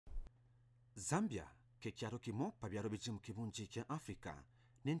Zambia ke kyalo kimo pa byalo bikimu kibungi kya Africa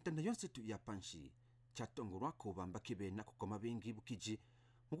n'entanda yonse tu ya panshi kyatongolwa kubamba kibena kukoma bingi bukiji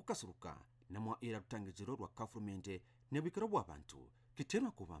mu kukasuluka namwa era lutangiziro lwa gavumenti ne bwikiro bw'abantu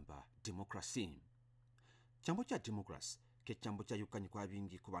kiterwa kubamba democracy. Kyambo kya democracy ke kyambo kya yukanye kwa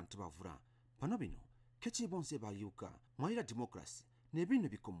bingi ku bantu bavura pano bino kechibonse bayuka mwaira democracy ne bino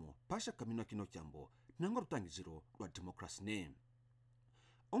bikomo pasha kamino kino kyambo nanga lutangiziro lwa democracy ne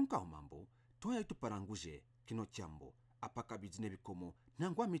onka mambo toya ituparanguje kino kyambo apaka bizine bikomo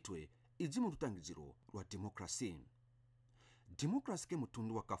nangwa mitwe izimu lutangiziro lwa democracy. Democracy ke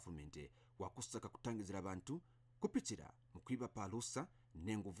mutundu wa gavumenti wakusaka kutangizira abantu kupitira mukwiba palusa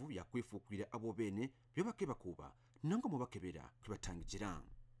nenguvu ya kwifukwira abo bene byobake bakuba nango mubakebera kwibatangigira.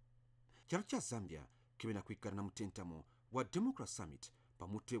 Kyalo kya Zambia kibena kwikara na mutentamo wa Democracy Summit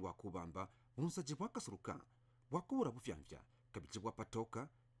pamutwe wa kubamba bunsaji bwa kasuluka wakubura bufyamfya kabijibwa patoka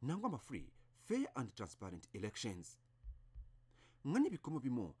nangwa free, fair and transparent elections. Ngani bikomo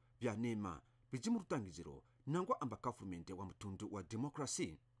bimo bya nema bijimu lutangiziro nangwa amba gavumenti wa mutundu wa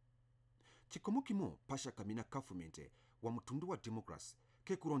democracy. Kikomo kimo pasha kamina gavumenti wa mutundu wa democracy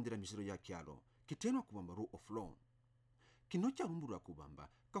ke kurondera mishiro ya kyalo kitenwa kubamba rule of law. Kino kya lumburu kubamba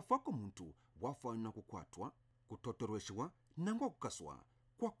kafako muntu wafana kukwatwa kutotorweshwa nangwa kukaswa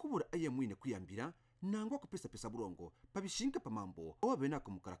kwa kubura aye mwine kuyambira nangwa kupesa burongo pabishinga pamambo owabena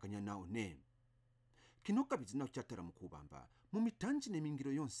kumukarakanya nao ne. Kino kabizina kyatara mukubamba mu mitanji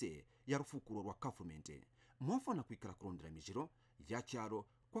n'emingiro yonse ya rufukuro rwa gavumenti mwafana kwikara kurondera mijiro ya kyalo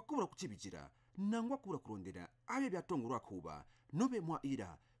kwa kubura kukibigira nangwa kubura kurondera abe byatongorwa kuba nobe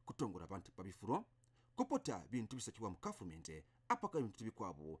mwaira kutongora abantu pabifuro kopota bintu bisakiwa mu gavumenti apaka bintu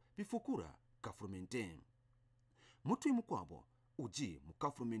bikwabo bifukura gavumenti. Mutu mukwabo uji mu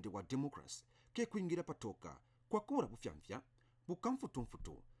gavumenti wa democracy ke kuingira patoka kwa kubura bufyamfya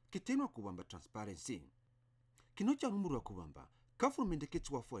bukamfutumfutu kitenwa kubamba transparency. Kino kya numuru wa kubamba gavumenti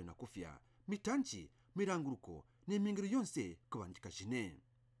kechiwa fwa na kufya mitanji miranguruko n'emingiro yonse kubanjika jine.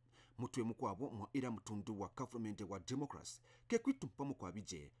 Mutu mukwabo mwa ira mutundu wa gavumenti wa democracy ke kwitumpamo kwa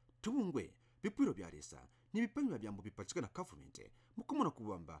bije tubungwe bipiro bya lesa n'ibipanyo byambo bipachika na gavumenti mukumona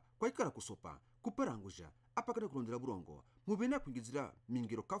kubamba kwa ikara kusopa kuparanguja apakana kurondera burongo mubena kwingizira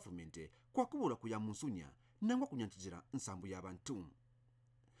mingiro gavumenti kwa kubura kuyamunsunya nangwa kunyantijira nsambu y'abantu.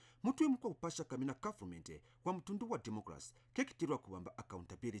 Mutu mukwa upasha kamina gavumenti wa mutundu wa democracy kekitirwa kubamba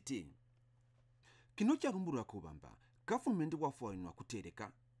accountability. Kino kya lumburu kubamba gavumenti wafuanwa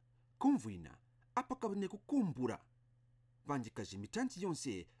kutereka kumvuina apakabane kukumbura banjikaje mitanji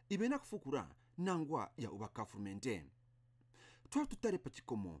yonse ibena kufukura nangwa ya uba gavumenti. Twa tutare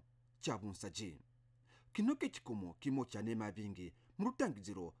pakikomo kya bunsaje. Kino ke kikomo kimo kya nema bingi mu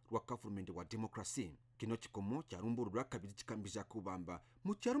lutangiziro lwa gavumenti wa democracy. Kino kikomo kya lumburu lwa kabiri kikambija kubamba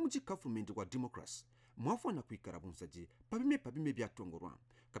mu kyaro mu gavumenti wa democracy mwafana kwikara bunsaje pabime byatongorwa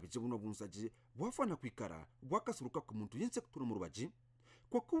kabije buno bunsaje bwafana kwikara bwakasuluka ku muntu yense kutura mu rubaji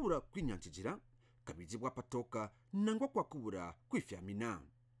kwa kubura kwinyantigira kabije bwapatoka nangwa kwa kubura kwifyamina.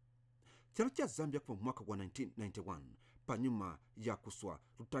 Kyalo kya Zambia kwa mwaka wa 1991 panyuma ya kuswa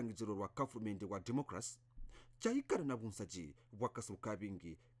lutangiziro lwa gavumenti wa democracy chayikara na bunsaji bwakasuluka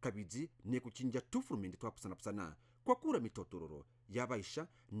bingi kabiji ne kuchinja tufurumenti twapusana kwa kura mitotororo yabaisha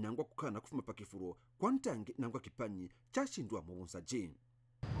nangwa kukana kufuma pakifuro kwa ntange nangwa kipanyi chashindwa mu bunsaji.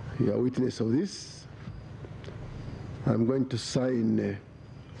 You are witness of this. I'm going to sign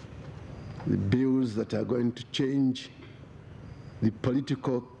the bills that are going to change the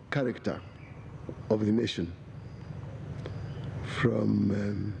political character of the nation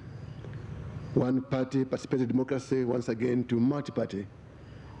from one-party participatory democracy once again to multi-party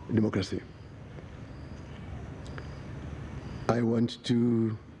democracy. I want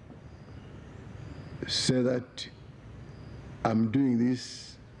to say that I'm doing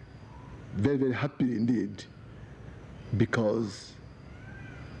this very, very happily indeed, because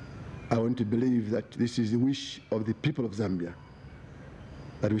I want to believe that this is the wish of the people of Zambia,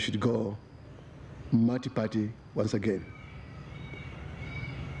 that we should go multi-party once again.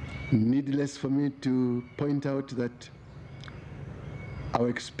 Needless for me to point out that our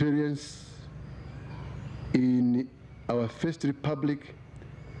experience in our first republic,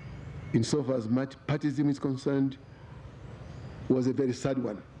 insofar as multi-partyism is concerned, was a very sad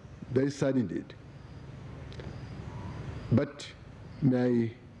one, very sad indeed. But may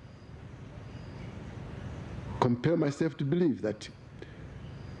I compel myself to believe that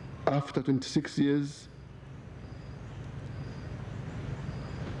after 26 years,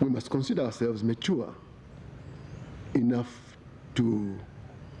 we must consider ourselves mature enough to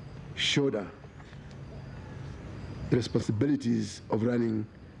shoulder the responsibilities of running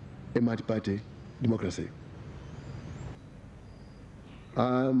a multi-party democracy.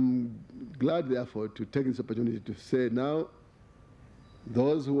 I'm glad, therefore, to take this opportunity to say now,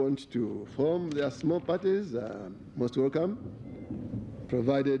 those who want to form their small parties are most welcome,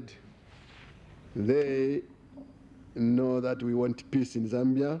 provided they know that we want peace in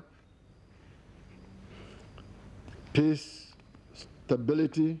Zambia, peace,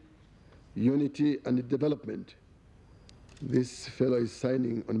 stability, unity, and development. This fellow is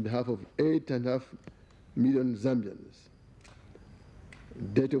signing on behalf of 8.5 million Zambians.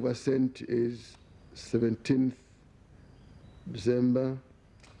 Date of assent is 17th December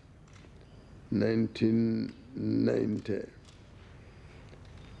 1990.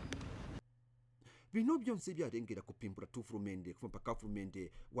 bino byonse byalengera kupimbula tufulumende kuva pa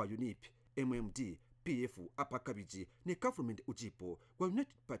kafulumende wa UNIP, MMD, PF apakabiji ne kafulumende ujipo wa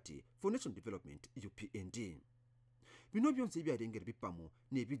United Party for National Development UPND. Bino byonse byalengera bipamo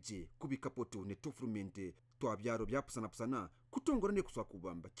nebije kubikapoto ne tufulumende twa byaro byapusana kutongora ne kuswa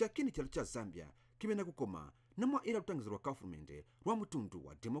kubamba kyakini cyalo kya Zambia kimena kukoma namwa era rutangizirwa kafulumende rwa mutundu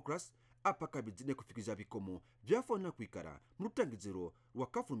wa democracy apakabiji ne kufikiza bikomo byafona kwikara mu rutangiziro rwa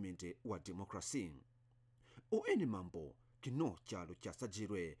kafulumende wa democracy. Oene mambo kino cyalo kya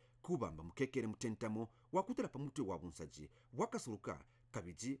sajirwe kubamba mukekere mutentamo wakutera pamutwe wa bunsaji wakasuruka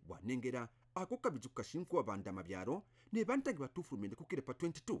kabiji wanengera ako kabiji kukashinkwa abanda mabyaro ne bantangi batufulumende kukire pa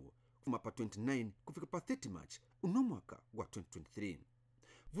 22 kuma pa 29 kufika pa 30 March unomwaka wa 2023.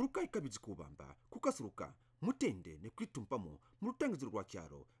 Vuruka ikabiji kubamba kukasuruka mutende ne kwitumpamo murutangiziro rwa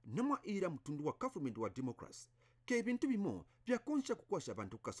cyaro namwa ira mutundu wa kafulumende wa democracy ke bintu bimo byakonsha kukwasha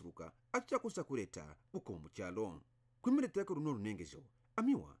abantu kukasuruka acyakonsha kureta uko mu cyalo kwimereta ko runo runengejo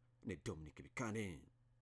amiwa ne Dominic Bikane.